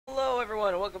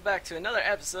everyone, and welcome back to another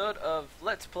episode of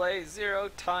Let's Play Zero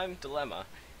Time Dilemma.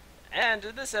 And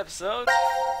in this episode,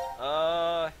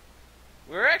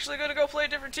 we're actually going to go play a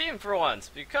different team for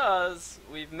once, because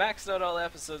we've maxed out all the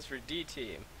episodes for D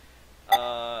Team.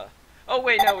 Oh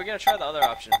wait, no, we're going to try the other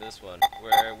option for this one,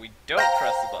 where we don't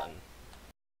press the button.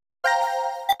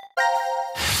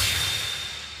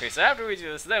 Okay, so after we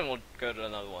do this, then we'll go to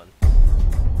another one.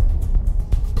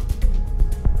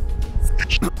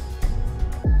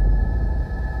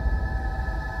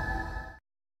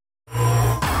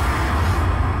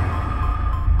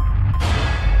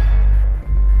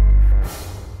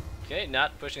 Okay,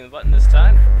 not pushing the button this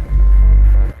time.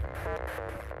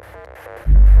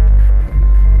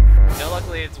 No,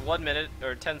 luckily it's 1 minute,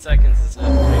 or 10 seconds instead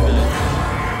of 3 minutes.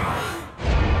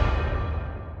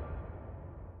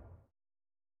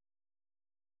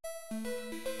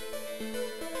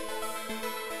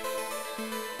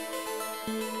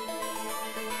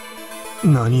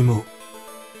 Nani mo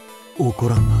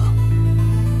okoran na.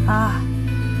 ああ、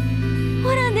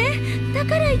ほらね、だ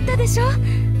から言ったでしょ。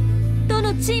ど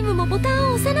のチームもボタ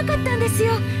ンを押さなかったんです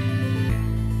よ。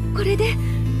これで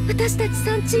私たち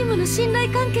3チームの信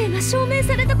頼関係が証明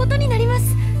されたことになりま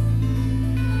す。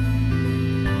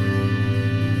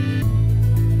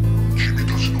君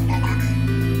たちの中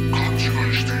に勘違い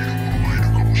している者がいる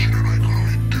かもしれないから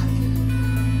言っておこう。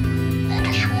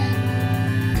私は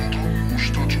ボタンを押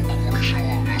した直後にシャワ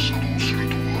ーが作動する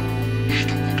とは一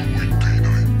言も言っていな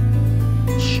い。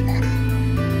つまり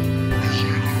いず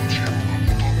れかのチームが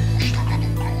ボタンを押したかどう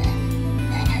かは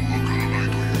まだわからない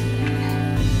ということ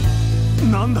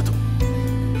だ。なんだと。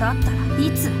だったら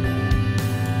いつ？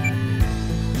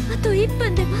あと1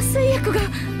分で麻酔薬が。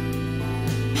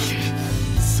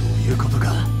そういうこと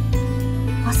か。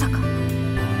まさか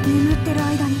眠ってる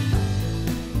間に。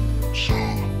さあ、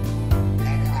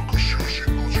間もなく就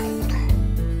寝の時刻だ。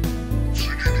次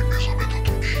に目覚めた時、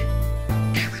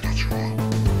君たちはここ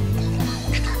で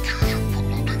起きた90分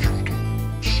の出来事を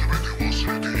全て忘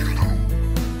れているだろう。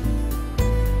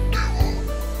では、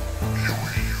良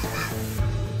い夢を。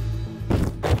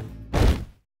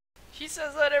He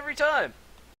says that every time!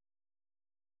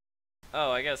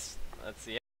 Oh, I guess that's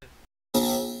the end.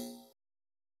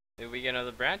 Did we get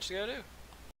another branch to go to?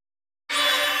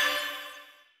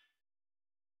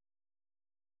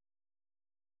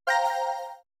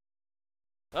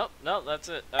 Oh, no, that's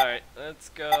it. Alright, let's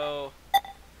go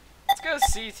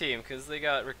C Team, because they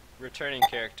got returning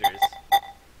characters.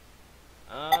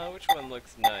 Which one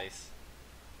looks nice?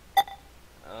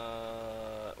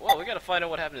 Well, we gotta find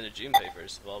out what happened to Junpei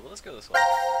first of all, but let's go this one.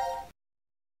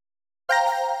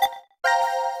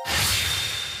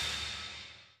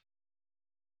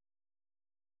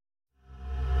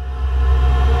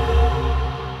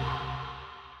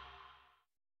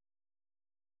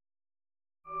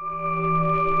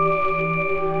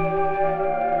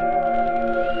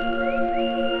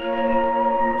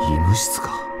医務室か。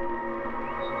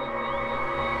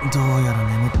どうやら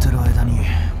眠ってる間に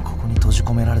ここに閉じ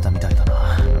込められたみたいだ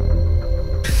な。あ、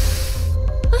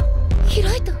開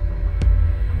いた。っ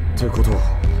てことは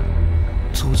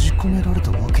閉じ込められ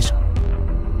たわけじゃ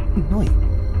ない。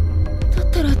だ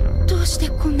ったらどうして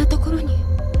こんなところに。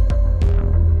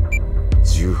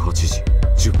18時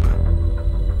10分。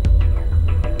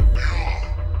いや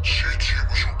あ、Cチー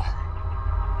ム諸君、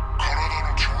体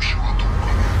の調子はどうか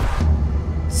ね。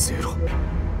ゼロ。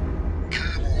ゲー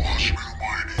ムを始める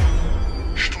前に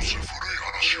一つ古い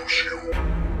話をしよう。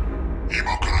今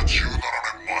から17年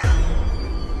前、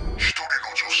一人の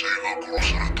女性が殺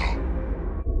された。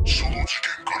その事件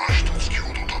から1月ほ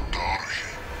ど経ったある日、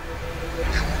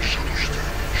容疑者として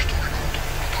一人の男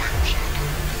が逮捕された。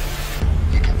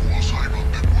男は裁判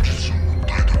で無実を訴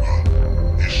えたが、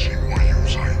一審は有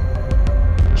罪。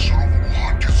その後も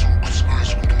判決を覆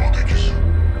すことはできず、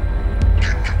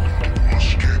結局男は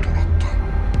死刑となった。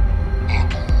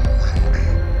後を追うように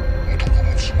男の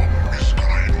妻も自ら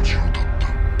命を絶った。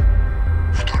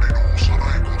2人の幼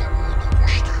い子供を残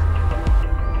して。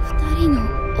2人の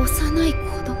幼い子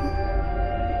供。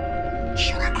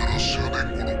それから数年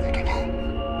後のことだ。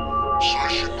最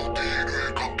新の DNA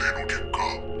鑑定の結果、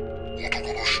男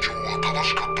の主張は正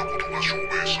しかったことが証明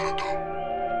された。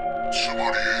つま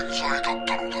り冤罪だっ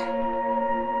たのだ。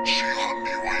真犯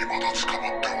人は未だ捕ま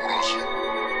っておらず、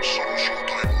その正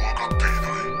体も分かっていな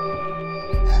い。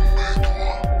運命とは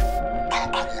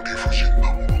覚悟に不尽な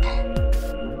ものだ。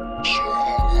そう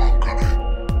思わんかね。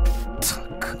た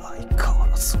く相変わら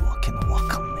ずわけのわ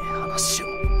かんねえ話を。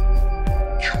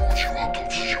教授は突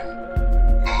如、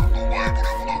何の前触れ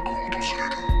もなく訪れ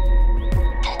る。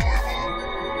例えば、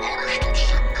ある日突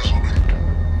然目覚めると、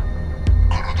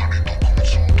体に毒物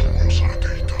を投与されて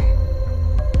いた。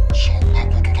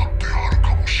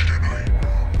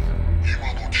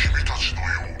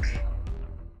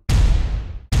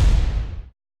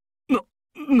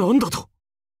なんだと。こ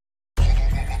のま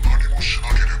ま何もしな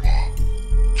ければ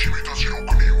君たち6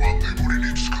人は眠り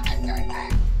につくどころか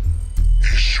一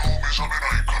生目覚めな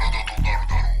い体となる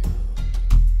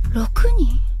だろう。6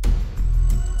人？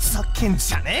ふざけん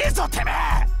じゃねえぞてめえ。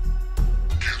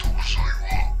解毒剤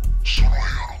はその部屋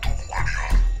のどこかにあ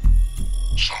る。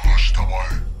探したまえ。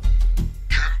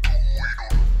健闘を祈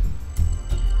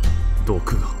る。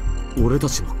毒が俺た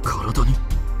ちの体に。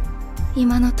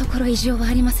今のところ異常は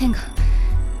ありませんが、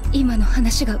今の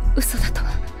話が嘘だと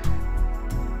は。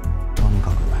とに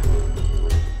かく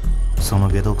その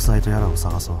解毒剤とやらを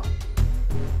探そう。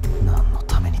何の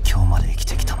ために今日まで生き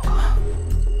てきたのか。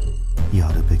や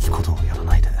るべきことをやら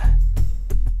ないで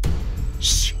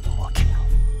死ぬわけよ。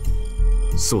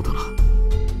そうだな。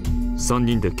3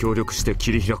人で協力して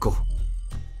切り開こう。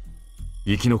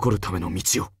生き残るための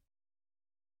道を。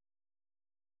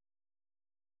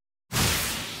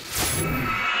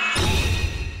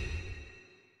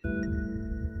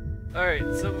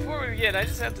Alright, so before we begin, I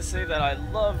just have to say that I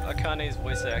love Akane's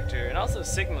voice actor, and also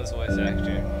Sigma's voice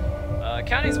actor.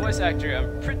 Akane's voice actor,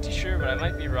 I'm pretty sure, but I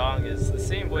might be wrong, is the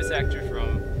same voice actor as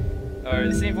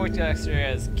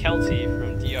Kelty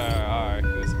from DRR,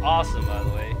 who's awesome, by the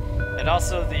way, and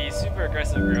also the super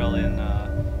aggressive girl in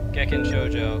Gekken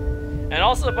Shoujo, and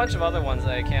also a bunch of other ones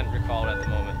that I can't recall at the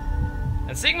moment.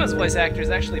 And Sigma's voice actor is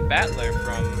actually Battler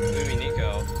from Umi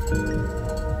Nico.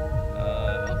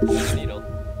 Needle.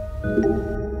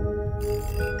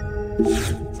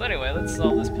 So anyway, let's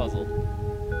solve this puzzle.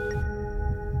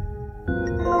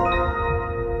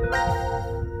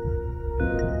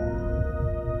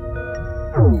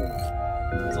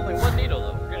 It's only one needle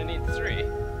though, we're gonna need 3.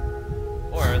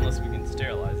 Or unless we can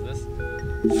sterilize this.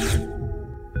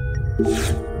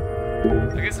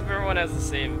 I guess if everyone has the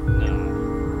same,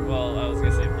 well, I was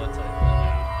gonna say blood type, but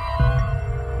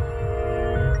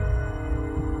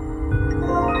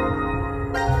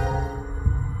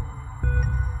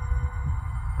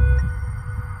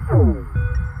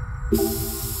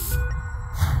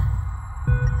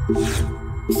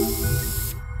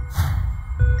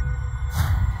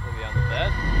maybe on the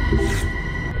bed.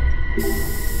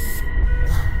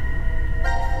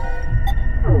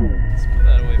 Let's put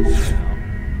that away for now.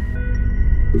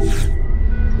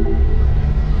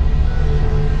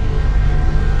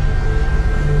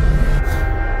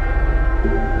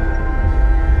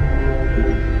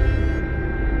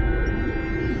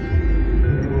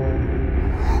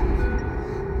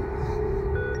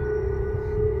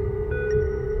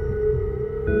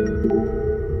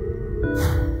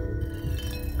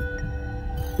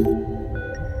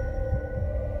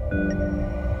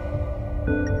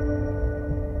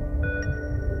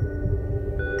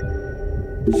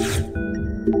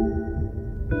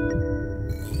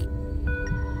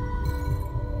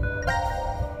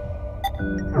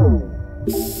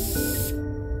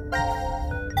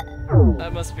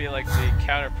 That must be like the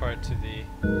counterpart to the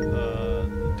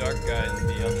dark guy in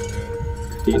the other room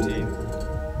for D-Team.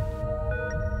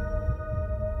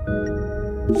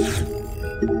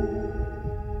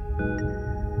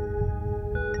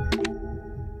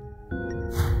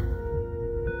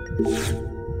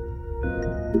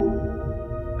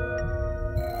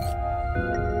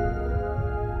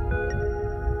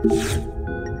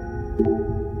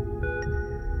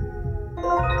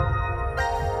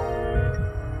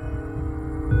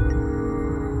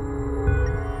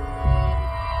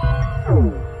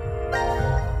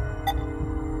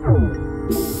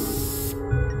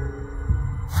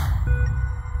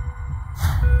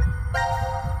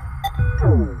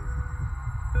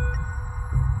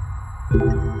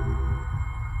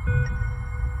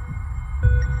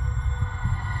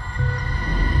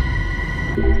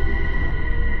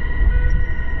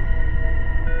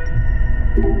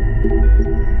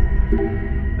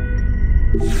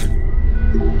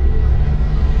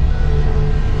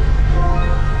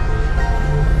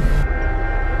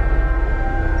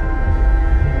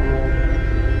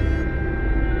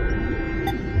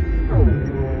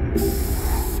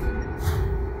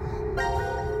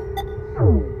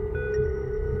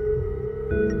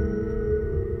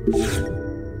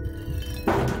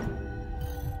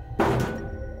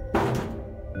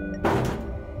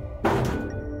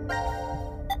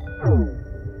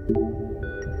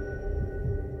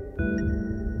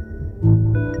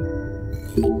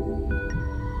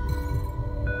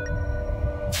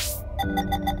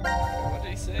 What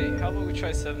did he say? How about we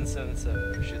try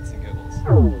 777 for shits and giggles?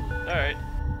 Alright.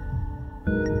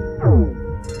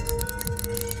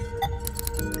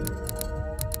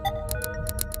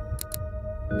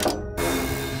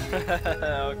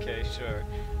 Okay, sure.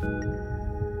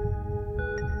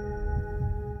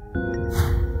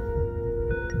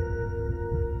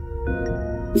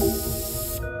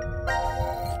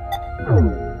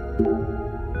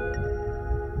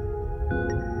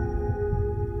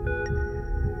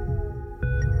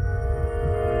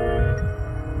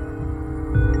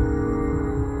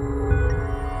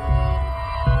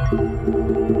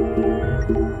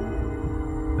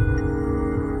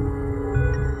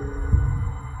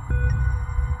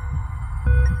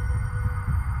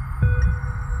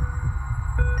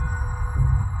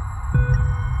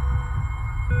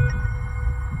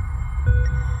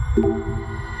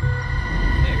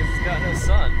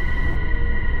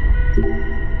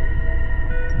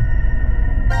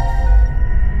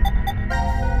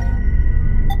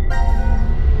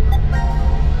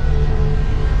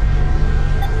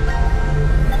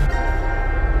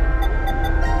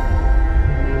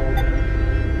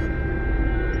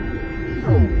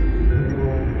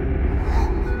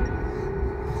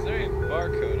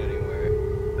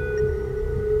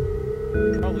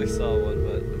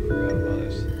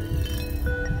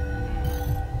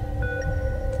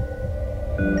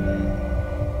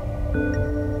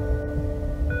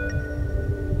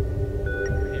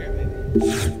 Here, maybe?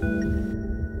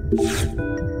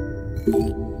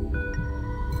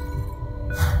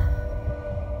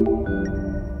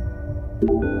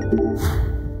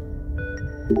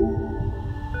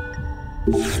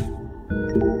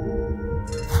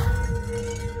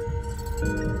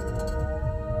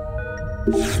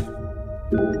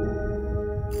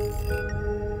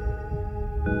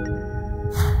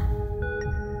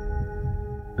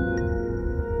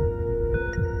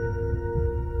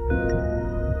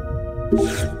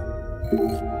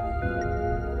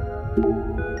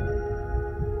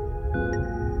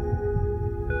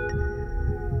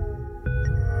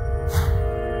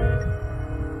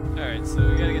 Alright, so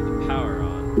we gotta get the power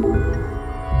on.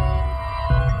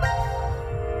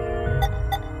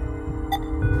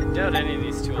 I doubt any of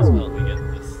these tools will help me get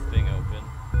this thing open.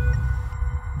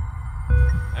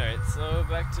 Alright, so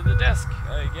back to the desk,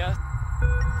 I guess.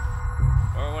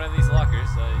 Or one of these lockers.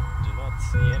 I do not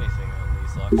see anything on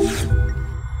these lockers.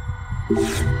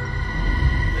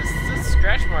 This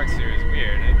scratch marks here is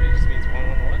weird. It just means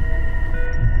 111.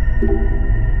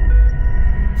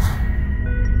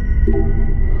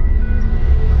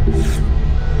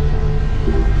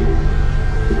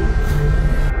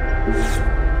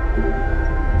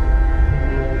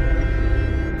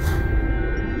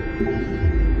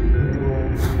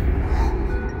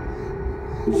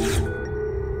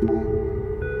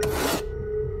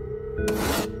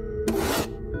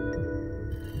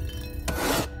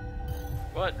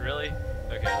 What, really?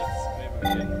 Okay, maybe we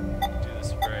can do the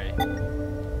spray.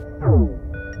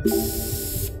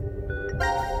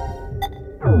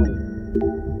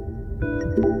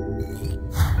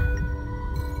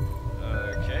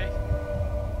 Okay.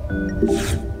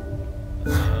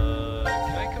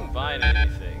 Can I combine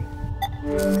anything?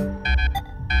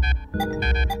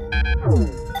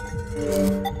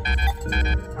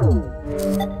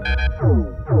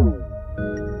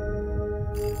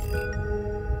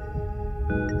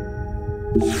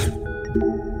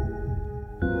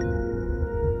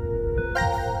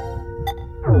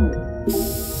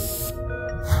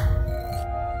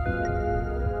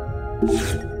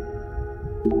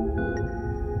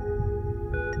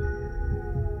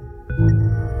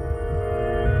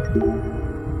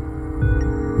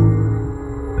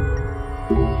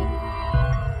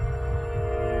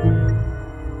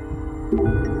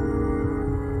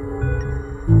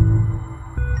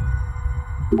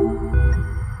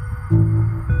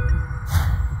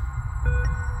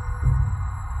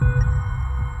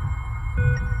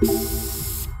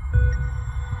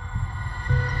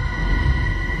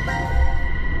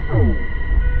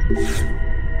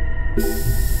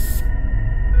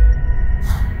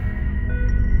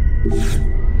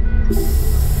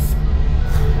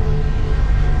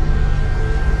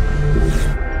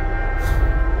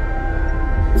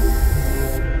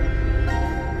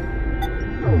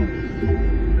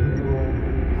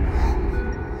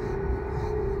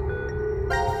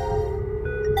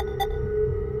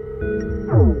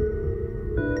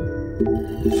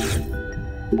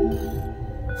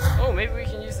 Oh, maybe we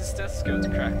can use the stethoscope to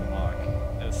crack the lock.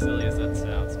 As silly as that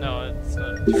sounds. No, it's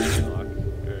not turning the lock.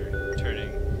 Or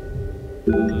turning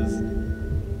those.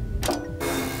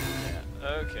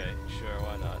 Yeah, okay, sure,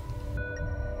 why not?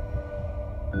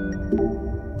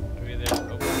 Maybe they're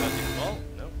open by default?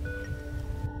 Nope.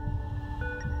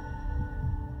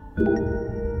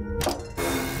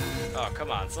 Oh,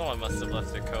 come on, someone must have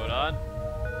left their coat on.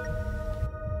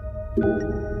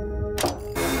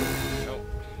 Nope.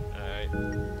 Alright.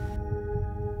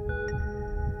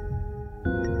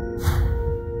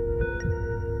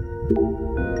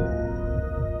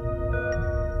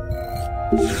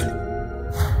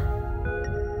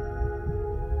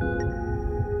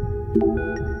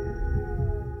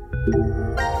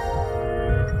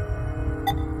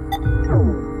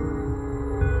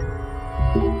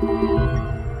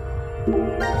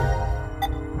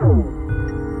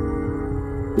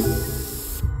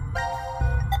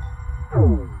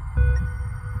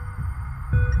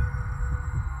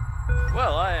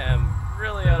 Well, I am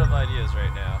really out of ideas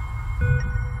right now.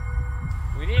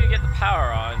 We need to get the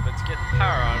power on, but to get the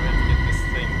power on, we have to get this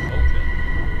thing open.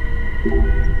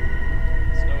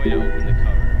 There's no way to open the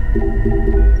cover.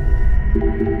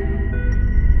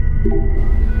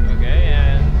 Okay,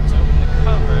 and to open the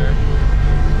cover,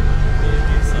 we need to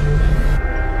do something.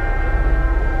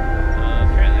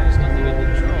 Apparently there's nothing in the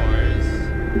drawers.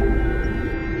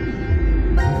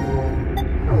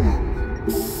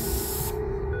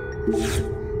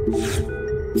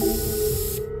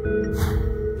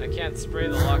 I can't spray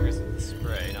the lockers with the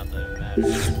spray, not that it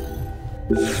matters.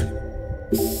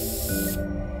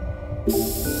 I'm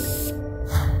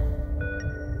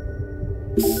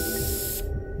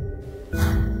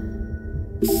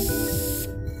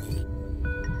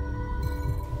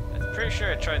pretty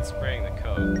sure I tried spraying the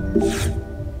code.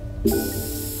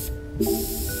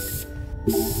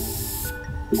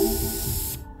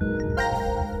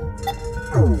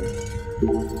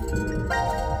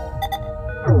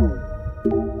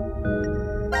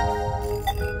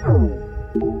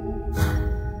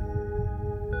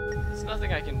 There's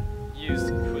nothing I can use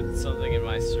to put something in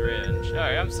my syringe.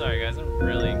 Alright, I'm sorry guys, I'm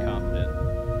really incompetent.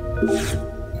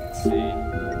 Let's see.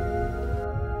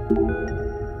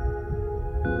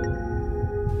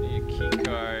 Need a key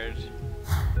card.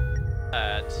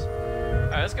 That.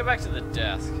 Alright, let's go back to the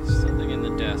desk. There's something in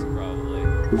the desk probably.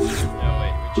 No,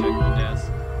 wait, we checked the desk.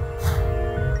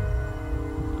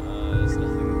 There's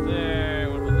nothing there.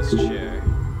 What about this chair?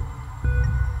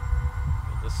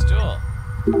 What about this stool?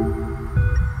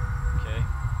 Okay.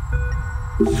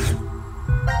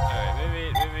 Alright, maybe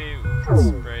we can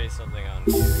spray something on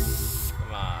here.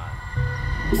 Come on.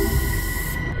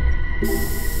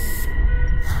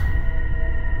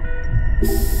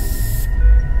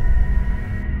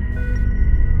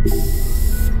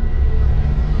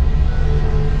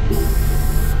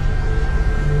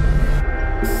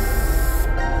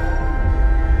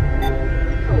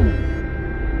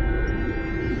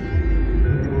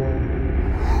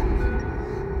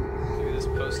 Maybe this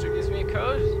poster gives me a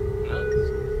code? No?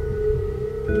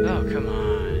 Oh, come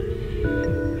on.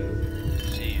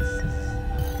 Jeez, this is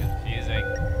confusing.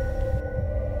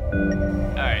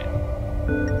 Alright.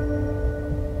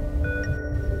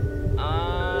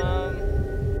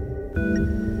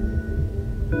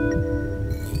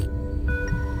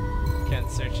 Can't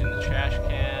search in the trash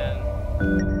can.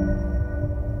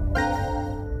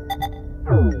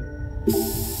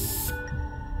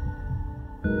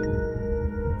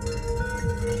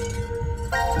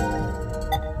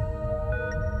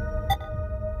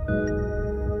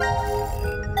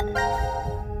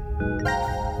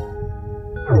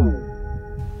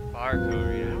 Barcode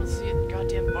reader. I don't see a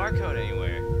goddamn barcode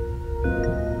anywhere.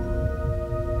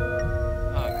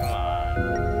 Oh, come on.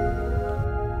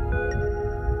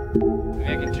 Maybe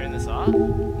I can turn this off?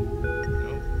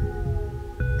 Nope.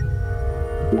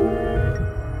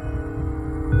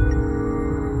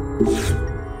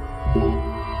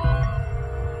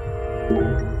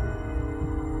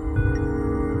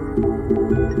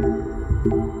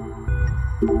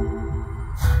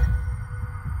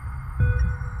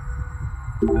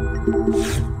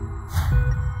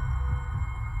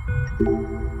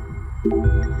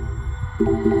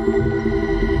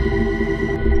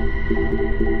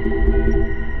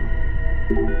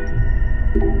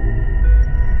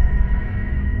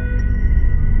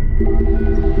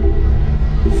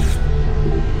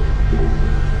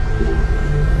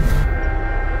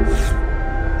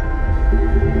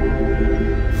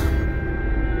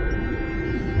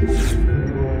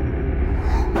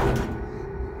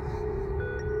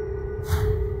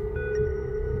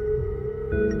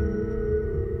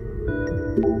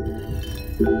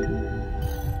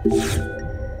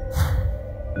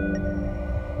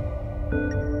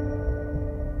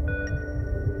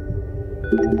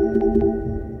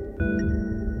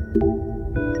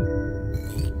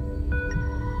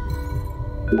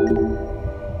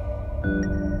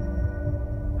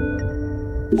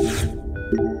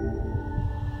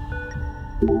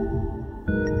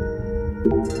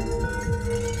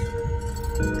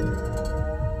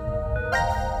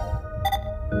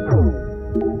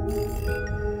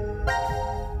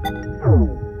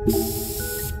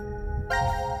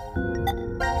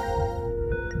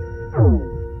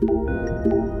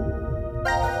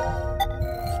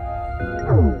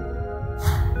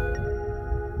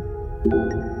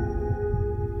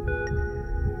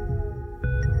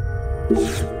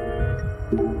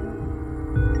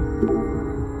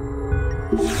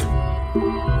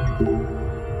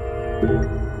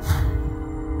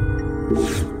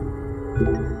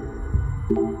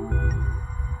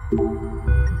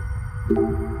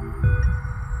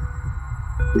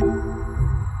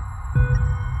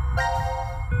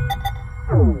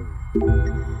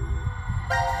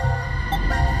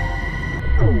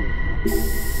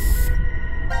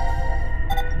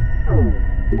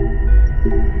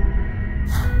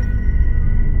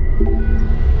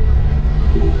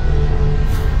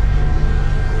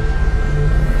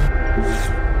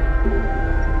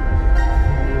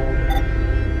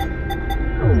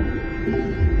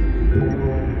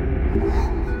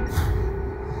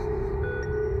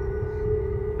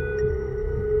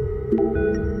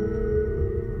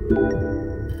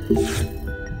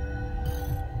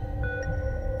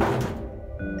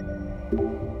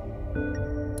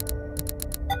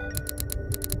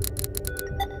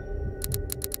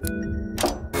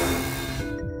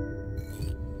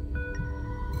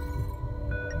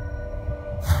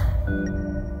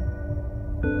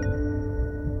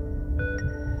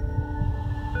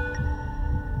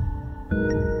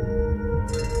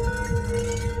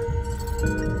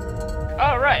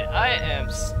 Alright, I am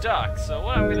stuck, so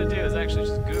what I'm gonna do is actually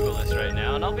just Google this right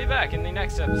now, and I'll be back in the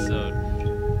next episode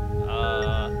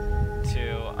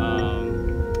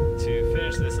to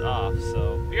finish this off.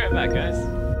 So be right back, guys.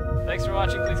 Thanks for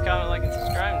watching. Please comment, like, and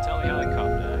subscribe, and tell me how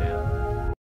incompetent